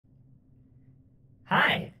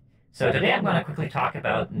Hi! So today I'm going to quickly talk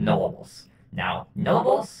about nullables. Now,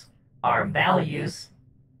 nullables are values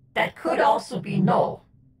that could also be null.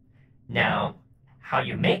 Now, how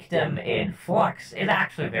you make them in Flux is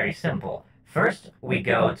actually very simple. First, we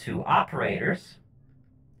go to operators,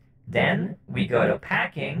 then we go to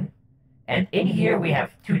packing, and in here we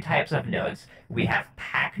have two types of nodes. We have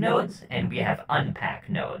pack nodes and we have unpack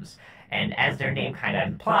nodes. And as their name kind of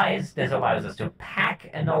implies, this allows us to pack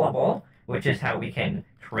a nullable, which is how we can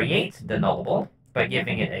create the nullable by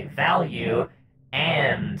giving it a value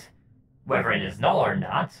and whether it is null or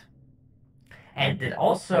not. And it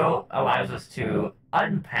also allows us to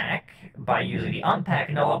unpack by using the unpack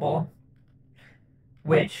nullable,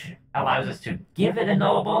 which allows us to give it a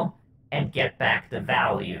nullable and get back the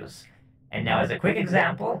values. And now as a quick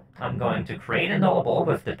example, I'm going to create a nullable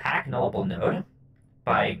with the pack nullable node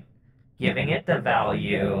by giving it the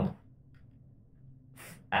value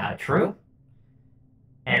true,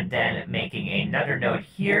 and then making another node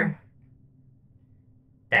here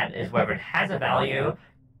that is whether it has a value,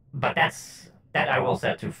 but that I will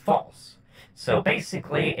set to false. So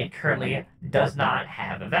basically, it currently does not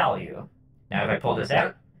have a value. Now if I pull this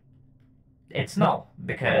out, it's null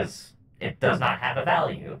because it does not have a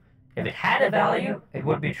value. If it had a value, it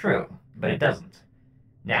would be true, but it doesn't.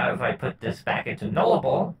 Now if I put this back into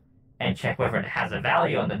nullable and check whether it has a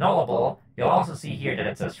value on the nullable, you'll also see here that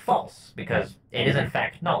it says false, because it is in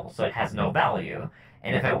fact null, so it has no value.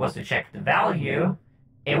 And if I was to check the value,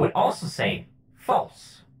 it would also say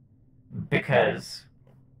false, because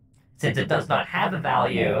since it does not have a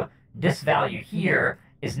value, this value here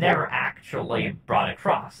is never actually brought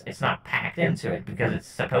across. It's not packed into it because it's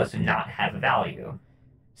supposed to not have a value.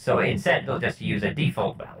 So instead, it'll just use a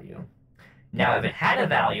default value. Now, if it had a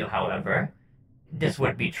value, however, this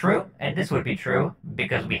would be true, and this would be true,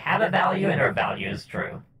 because we have a value and our value is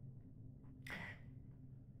true.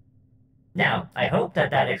 Now, I hope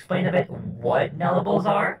that explained a bit what nullables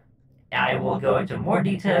are. I will go into more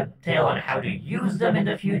detail on how to use them in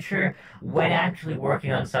the future when actually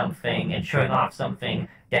working on something and showing off something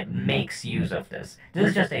that makes use of this. This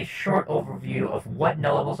is just a short overview of what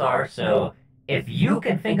nullables are, so if you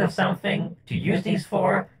can think of something to use these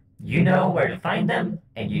for, you know where to find them,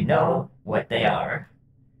 and you know what they are.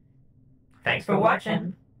 Thanks for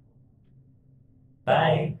watching.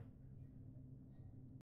 Bye.